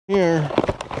Here,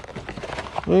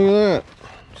 look at that.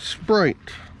 Sprite.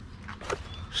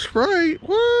 Sprite,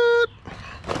 what?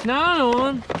 Another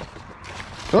one.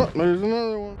 Oh, there's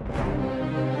another one.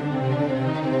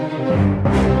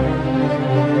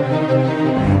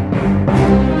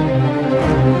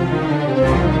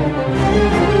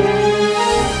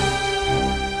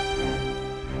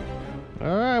 All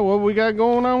right, what we got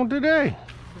going on today?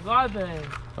 Grab bag.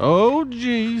 Oh,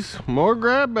 geez. More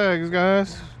grab bags,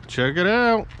 guys. Check it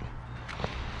out.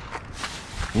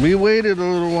 We waited a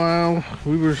little while.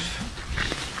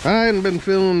 I hadn't been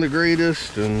feeling the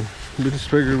greatest, and we just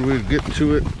figured we'd get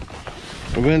to it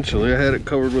eventually. I had it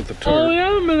covered with the tarp. Oh,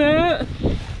 yeah, a minute.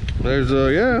 There's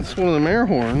yeah, it's one of the mare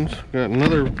horns. Got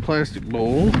another plastic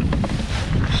bowl.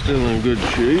 Still in good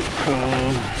shape.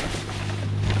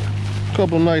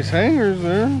 Couple nice hangers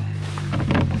there.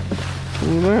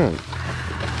 Look at that.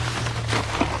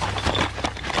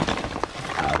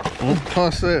 I'll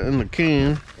toss that in the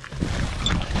can.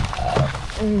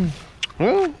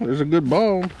 Well, there's a good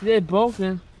bulb. They're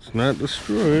broken. It's not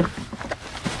destroyed.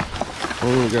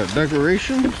 Oh, we got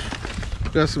decorations.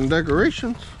 Got some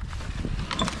decorations.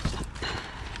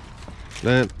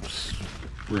 That's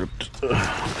ripped.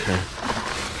 Okay.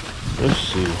 Let's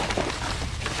see.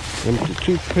 Empty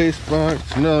toothpaste box.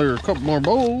 Another couple more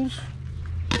bowls.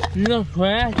 No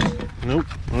trash. Nope.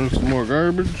 There's some more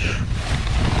garbage.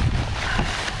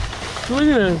 Look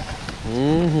at this.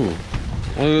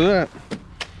 Look at that.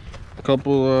 A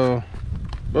couple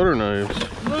butter knives.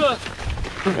 Look.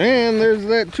 And there's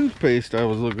that toothpaste I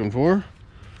was looking for.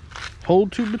 Whole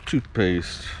tube of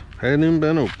toothpaste. Hadn't even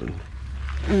been opened.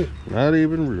 Not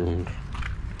even ruined.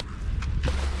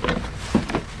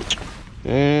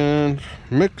 And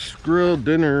mixed grill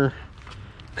dinner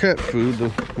cat food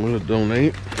that I'm gonna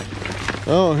donate.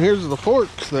 Oh, here's the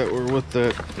forks that were with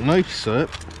that knife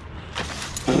set.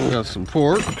 Got some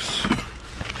forks.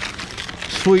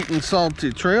 Sweet and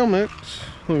salty trail mix.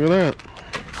 Look at that.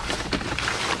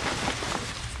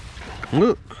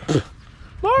 Look.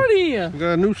 Marty!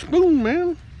 Got a new spoon,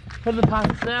 man. For the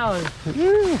pasta salad.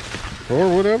 Yeah. Or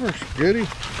whatever. Spaghetti.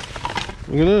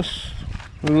 Look at this.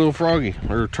 A little froggy.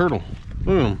 Or a turtle.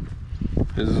 Look at him.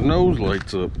 His nose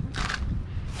lights up.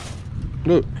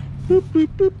 Look. Boop, boop,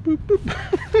 boop, boop, boop.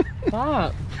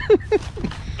 Stop.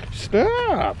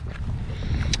 Stop.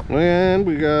 And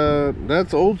we got,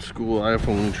 that's old school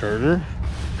iPhone charger.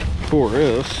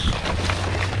 4S.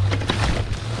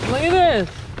 Look at this.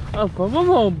 Oh,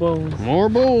 more bowls. More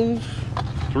bowls.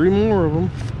 3 more of them.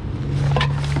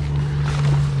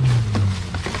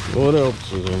 What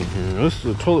else is in here? This is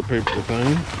the toilet paper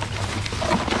thing.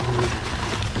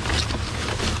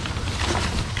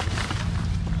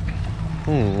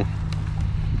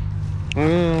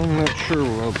 I'm not sure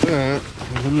about that.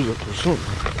 I'll use it for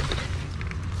something.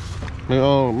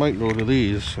 Oh, it might go to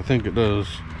these. I think it does.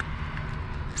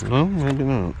 No, maybe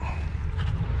not.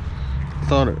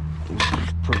 Thought it was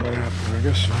for that, but I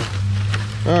guess so.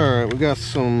 Alright, we got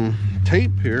some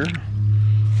tape here.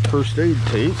 First aid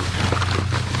tape.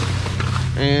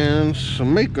 And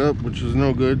some makeup, which is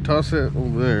no good. Toss that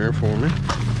over there for me.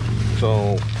 It's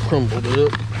all crumbled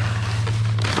up.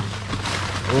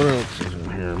 What else is in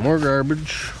here? More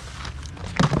garbage.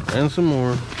 And some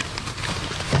more.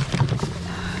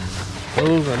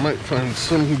 Those, I might find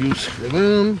some use for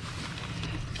them.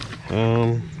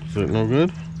 Is it no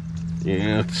good?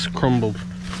 Yeah, it's crumbled.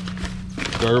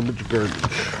 Garbage.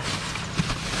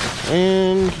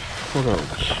 And what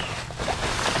else?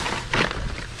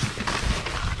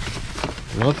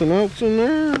 Nothing else in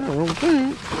there, I don't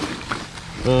think.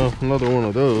 Another one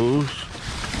of those.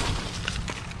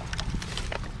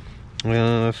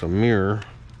 Yeah, that's a mirror.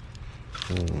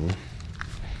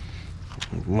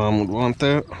 Mom would want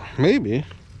that. Maybe.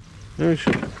 Maybe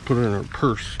she should put it in her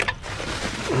purse.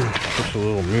 Just a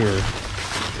little mirror.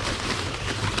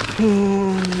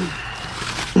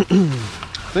 I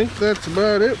think that's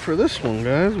about it for this one,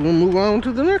 guys. We'll move on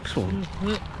to the next one.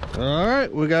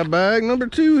 Alright, we got bag number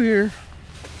 2 here.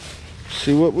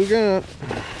 See what we got.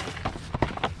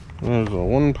 There's a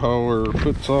 1 power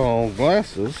fits all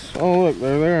glasses. Oh look,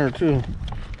 they're there too.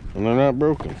 And they're not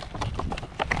broken.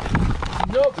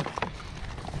 Nope.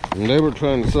 And they were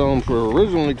trying to sell them for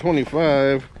originally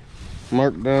 $25,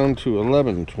 marked down to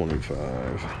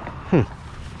 $11.25.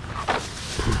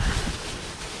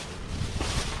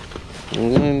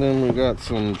 And then we got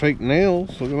some fake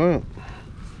nails. Look at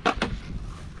that.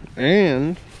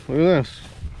 And look at this.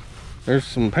 There's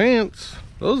some pants.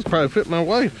 Those probably fit my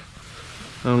wife.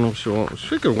 I don't know if she wants.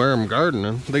 She could wear them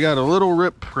gardening. They got a little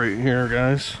rip right here,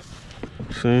 guys.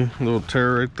 See, a little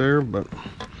tear right there, but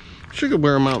she could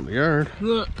wear them out in the yard.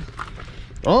 Look.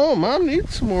 Oh, Mom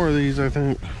needs some more of these, I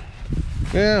think.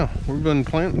 Yeah, we've been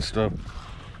planting stuff.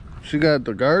 She got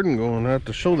the garden going. I have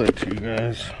to show that to you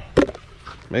guys.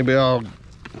 Maybe I'll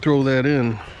throw that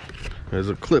in as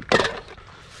a clip.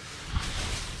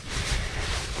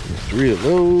 3 of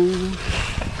those.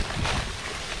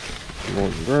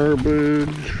 More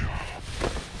garbage.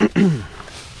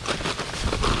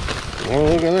 Oh,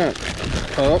 look at that.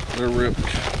 Oh, they're ripped.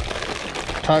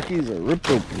 Takis are ripped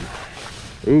open.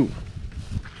 Ooh,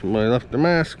 somebody left the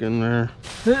mask in there.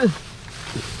 Look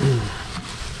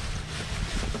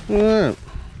at that.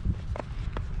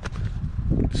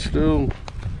 It's still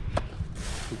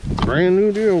brand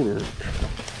new deodorant.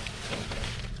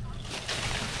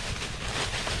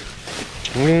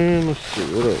 And let's see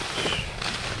what else.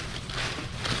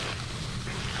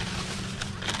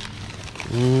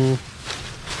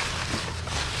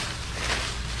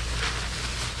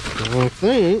 I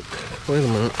think, wait a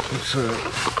minute, what's that?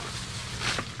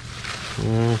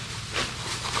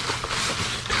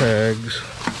 Tags.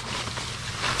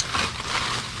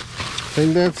 I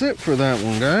think that's it for that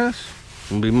one, guys.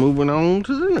 We'll be moving on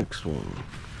to the next one.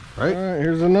 Right? Alright,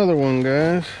 here's another one,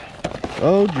 guys.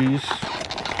 Oh, geez.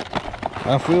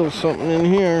 I feel something in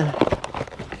here.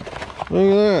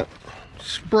 Look at that.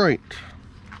 Sprite.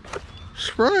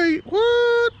 Sprite,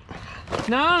 what?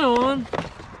 Another one.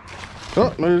 Oh,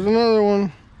 there's another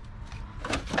one.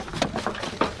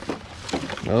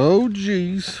 Oh,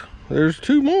 geez. There's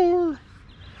 2 more.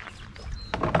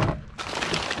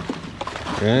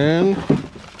 And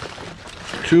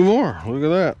 2 more. Look at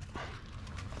that.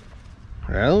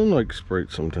 Alan likes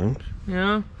Sprite sometimes.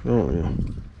 Yeah. Oh,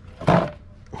 yeah.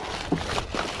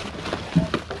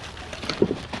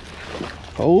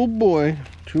 Oh, boy.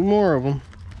 2 more of them.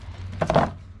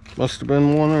 Must have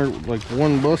been one or like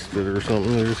one busted or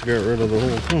something. They just got rid of the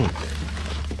whole thing.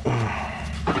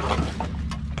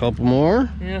 Couple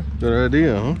more? Yeah. Good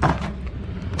idea, huh?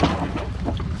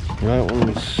 That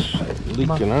one's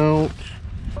leaking out.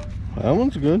 That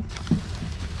one's good.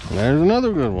 And there's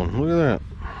another good one. Look at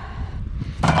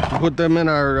that. We'll put them in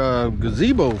our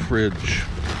gazebo fridge.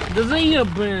 Gazebo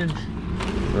bridge.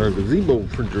 Our gazebo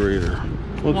refrigerator.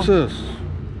 What's this?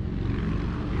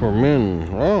 For men.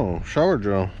 Oh, shower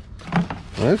gel.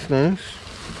 That's nice.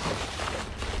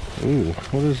 Ooh,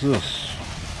 what is this?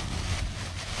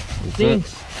 What's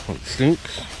Stinks. that? What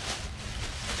stinks?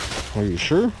 Are you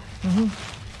sure?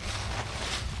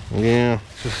 Yeah,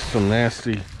 just some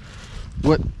nasty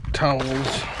wet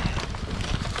towels.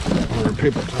 Or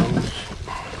paper towels.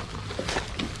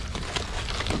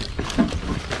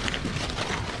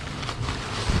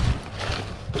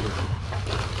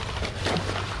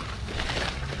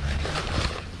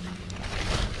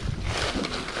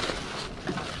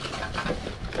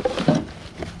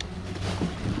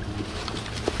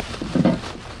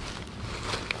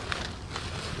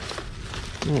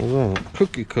 Oh, that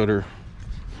cookie cutter.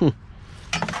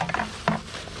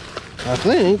 I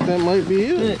think that might be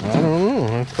it. I don't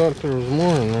know. I thought there was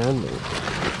more in there, but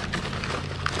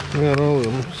we got all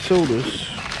them sodas.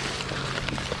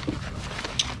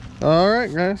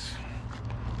 Alright, guys.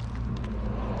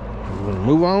 We're gonna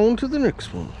move on to the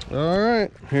next one.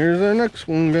 Alright, here's our next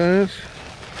one, guys.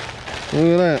 Look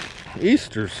at that.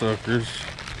 Easter suckers.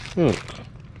 Look.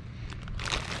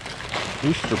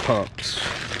 Easter pops.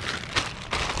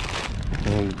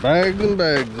 And bags of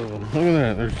them. Look at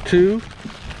that. There's 2,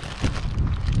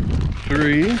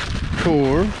 3,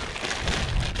 4,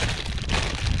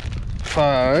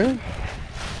 5,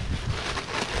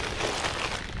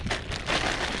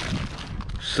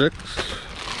 6,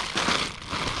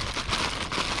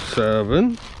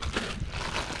 7,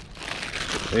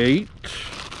 8,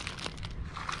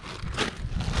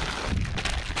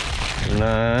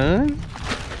 9,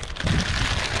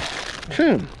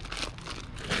 10,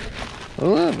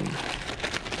 11.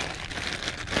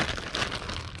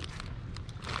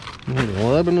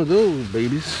 11 of those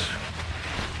babies.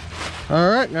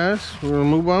 Alright, guys, we're gonna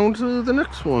move on to the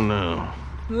next one now.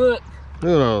 Look.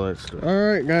 Look at all that stuff.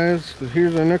 Alright, guys,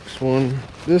 here's our next one.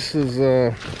 This is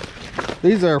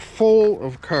these are full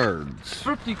of cards.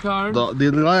 50 cards.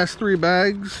 The last 3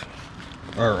 bags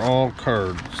are all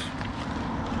cards.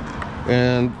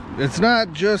 And it's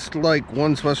not just like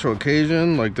one special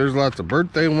occasion. Like, there's lots of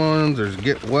birthday ones. There's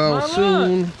get well Mama.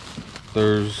 soon.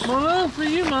 There's For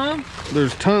you, Mom.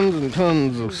 There's tons and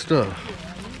tons of stuff.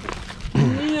 You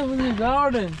need it in the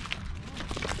garden.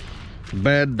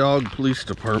 Bad dog police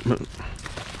department.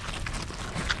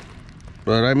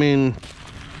 But I mean,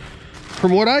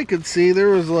 from what I could see, there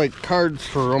was like cards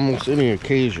for almost any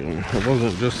occasion. It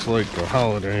wasn't just like a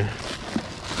holiday.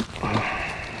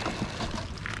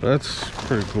 That's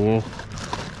pretty cool.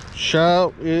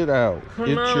 Shout it out.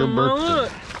 Come It's on, your Mama,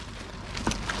 birthday.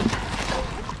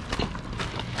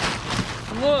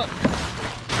 Look.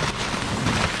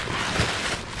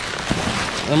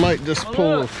 I might just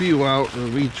pull a few out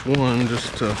of each one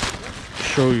just to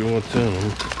show you what's in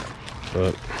them.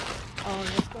 But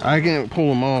I can't pull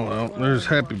them all out. There's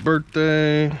happy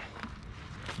birthday.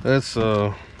 That's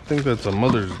I think that's a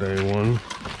Mother's Day one.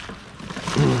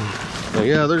 But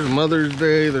yeah, there's Mother's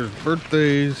Day, there's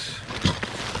birthdays.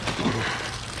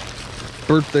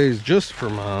 Birthdays just for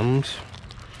moms.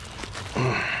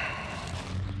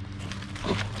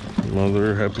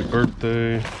 Mother, happy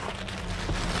birthday.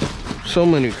 So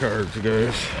many cards,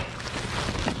 guys.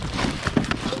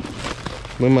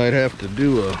 We might have to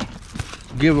do a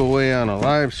giveaway on a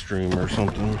live stream or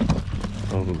something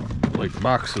of like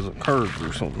boxes of cards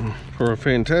or something for a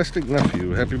fantastic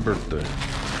nephew. Happy birthday.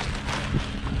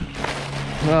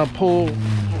 I'll pull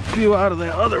a few out of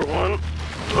that other one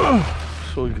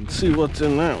so we can see what's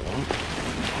in that one.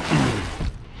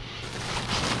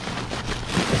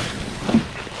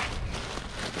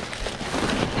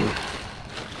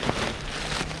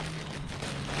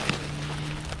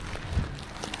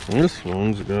 This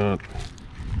one's got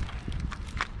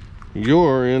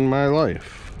 "You're in my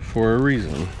life for a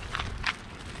reason."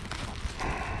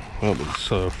 That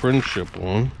was a friendship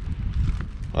one.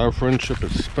 Our friendship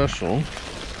is special.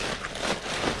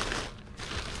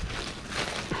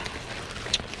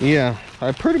 Yeah,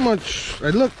 I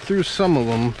looked through some of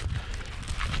them,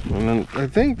 and then I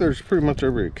think there's pretty much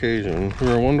every occasion.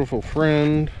 You're a wonderful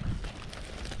friend.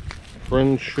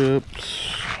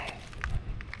 Friendships.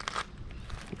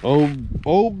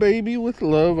 Oh baby with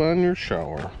love on your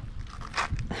shower.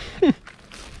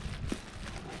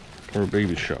 Or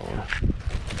baby shower.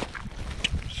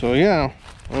 So yeah,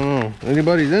 I don't know.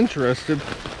 Anybody's interested,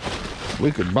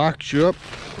 we could box you up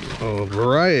a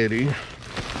variety,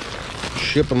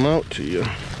 ship them out to you.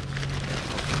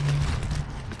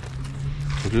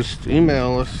 Just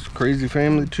email us,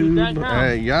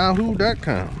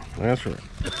 crazyfamilytube@yahoo.com. That's right.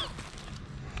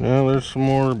 Now there's some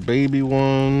more baby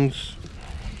ones.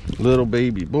 Little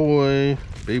baby boy,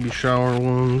 baby shower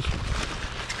ones.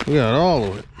 We got all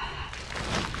of it.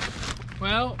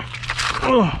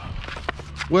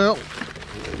 Well,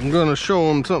 I'm gonna show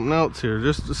them something else here.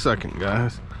 Just a second,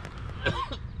 guys.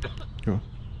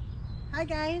 Hi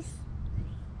guys,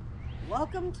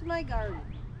 welcome to my garden.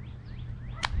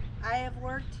 I have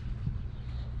worked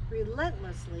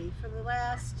relentlessly for the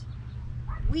last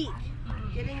week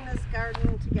getting this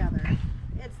garden together.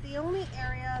 It's the only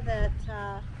area that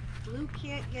Blue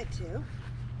can't get to.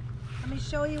 Let me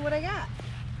show you what I got.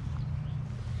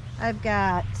 I've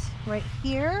got right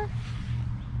here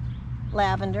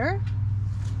lavender.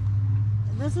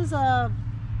 This is I'm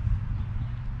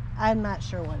not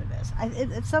sure what it is.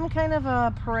 It's some kind of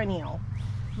a perennial.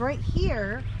 Right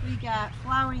here we got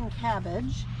flowering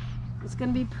cabbage. It's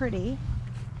gonna be pretty.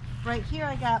 Right here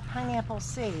I got pineapple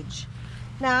sage.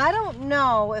 Now I don't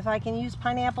know if I can use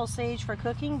pineapple sage for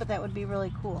cooking, but that would be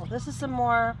really cool. This is some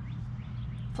more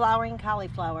flowering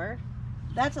cauliflower.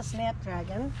 That's a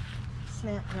snapdragon.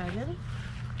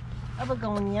 A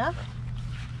begonia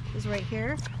is right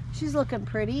here. She's looking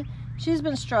pretty. She's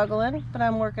been struggling, but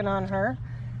I'm working on her.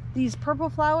 These purple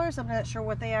flowers, I'm not sure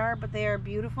what they are, but they are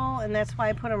beautiful, and that's why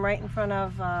I put them right in front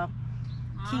of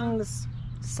King's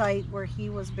site where he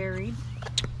was buried.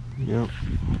 Yep.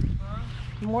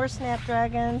 More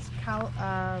snapdragons,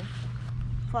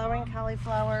 flowering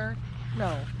cauliflower.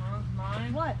 No.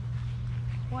 What?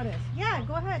 What is? Yeah,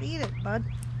 go ahead, eat it, bud.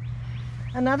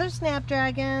 Another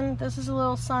snapdragon. This is a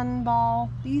little sun ball.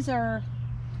 These are,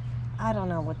 I don't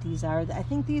know what these are. I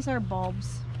think these are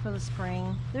bulbs for the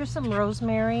spring. There's some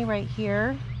rosemary right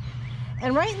here.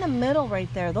 And right in the middle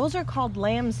right there, those are called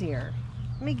lamb's ear.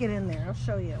 Let me get in there, I'll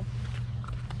show you.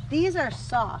 These are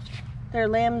soft. They're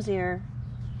lamb's ear.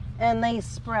 And they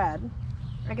spread.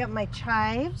 I got my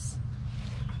chives.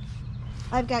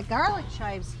 I've got garlic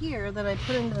chives here that I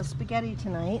put into the spaghetti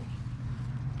tonight.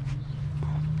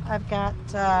 I've got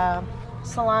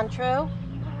cilantro.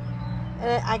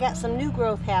 And I got some new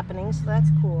growth happening, so that's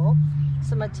cool.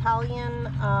 Some Italian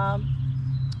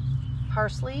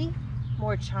parsley.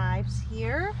 More chives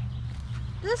here.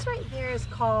 This right here is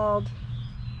called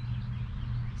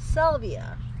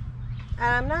salvia.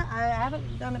 And I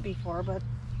haven't done it before, but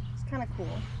it's kind of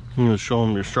cool. You gonna show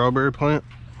them your strawberry plant?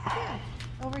 Yeah,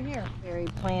 over here. Berry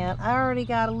plant. I already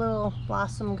got a little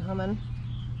blossom coming.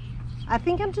 I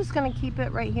think I'm just gonna keep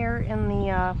it right here in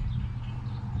the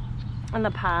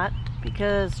pot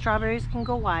because strawberries can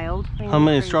go wild. How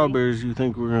many strawberries do you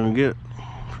think we're gonna get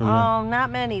from that?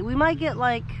 Not many. We might get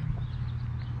like,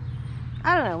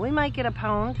 I don't know, we might get a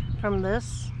pound from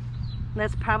this.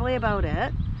 That's probably about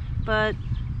it. But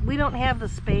we don't have the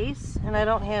space, and I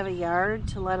don't have a yard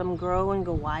to let them grow and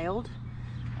go wild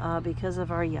because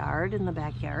of our yard in the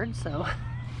backyard. So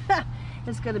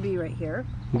it's going to be right here.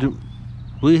 Do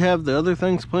we have the other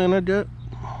things planted yet?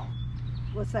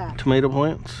 What's that? Tomato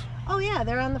plants? Oh yeah,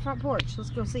 they're on the front porch. Let's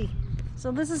go see.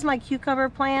 So this is my cucumber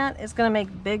plant. It's going to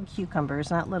make big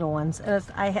cucumbers, not little ones. And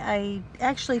I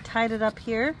actually tied it up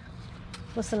here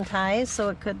with some ties so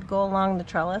it could go along the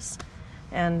trellis.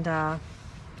 And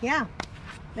yeah,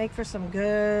 make for some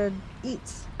good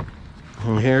eats.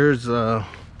 And here's a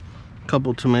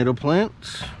couple tomato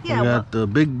plants. Yeah, we got the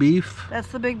big beef. That's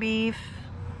the big beef.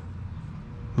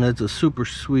 That's a super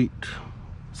sweet.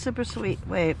 Super sweet.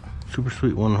 Wait. Super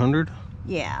sweet 100.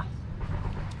 Yeah.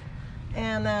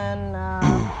 And then,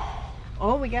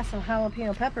 oh, we got some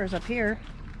jalapeno peppers up here.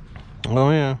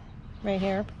 Oh yeah. Right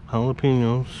here.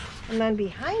 Jalapenos. And then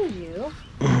behind you,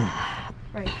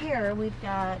 right here, we've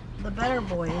got the Better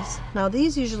Boys. Now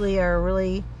these usually are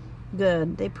really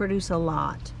good. They produce a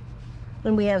lot.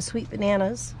 Then we have sweet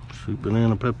bananas. Sweet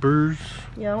banana peppers.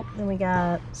 Yep. And we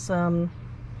got some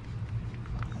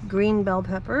green bell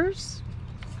peppers.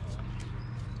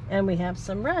 And we have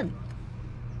some red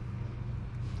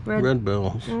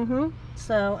bells. Mm-hmm.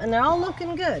 So, and they're all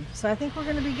looking good. So I think we're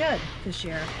going to be good this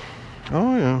year.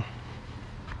 Oh yeah.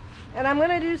 And I'm going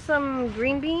to do some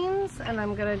green beans, and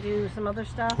I'm going to do some other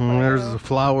stuff. And there's the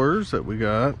flowers that we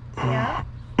got. Yeah.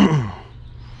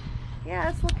 Yeah,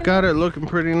 it's looking Got good. it looking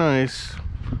pretty nice.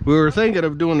 We were thinking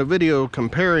of doing a video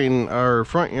comparing our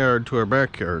front yard to our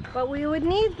backyard. But we would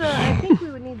need the, I think we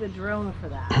would need the drone for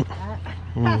that.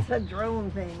 That's a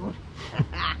drone thing.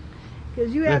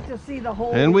 Because you have to see the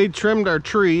whole... And we trimmed our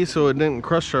tree so it didn't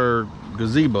crush our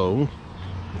gazebo.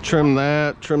 Trim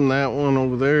that one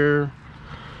over there.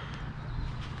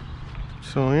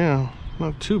 So yeah,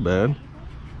 not too bad.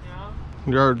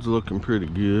 Yard's looking pretty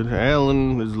good.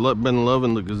 Alan has been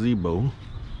loving the gazebo.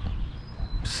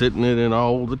 Sitting in it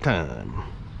all the time.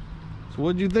 So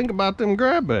what'd you think about them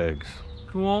grab bags?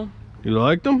 Cool. You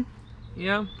liked them?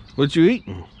 Yeah. What you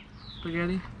eating?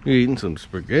 Spaghetti. You eating some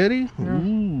spaghetti? Yeah.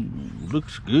 Ooh,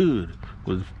 looks good.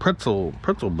 With pretzel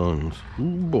buns.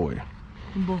 Ooh boy.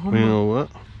 You know what?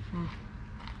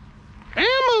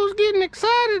 Elmo's getting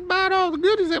excited about all the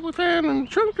goodies that we found in the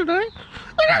trunk today.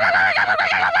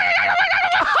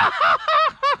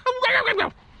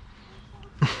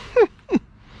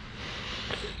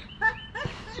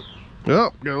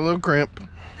 Oh, got a little cramp.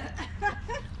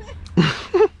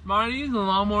 Marty, use the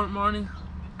lawnmower, Marty.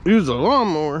 Use a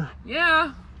lawnmower.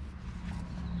 Yeah.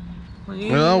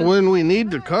 Well, when we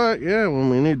need to cut, yeah, when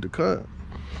we need to cut.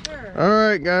 Sure. All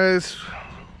right, guys.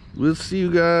 We'll see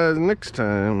you guys next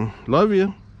time. Love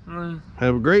you.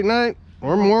 Have a great night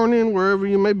or morning, wherever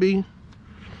you may be.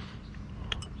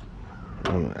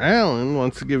 Alan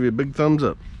wants to give you a big thumbs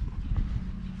up.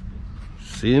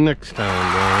 See you next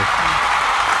time, guys.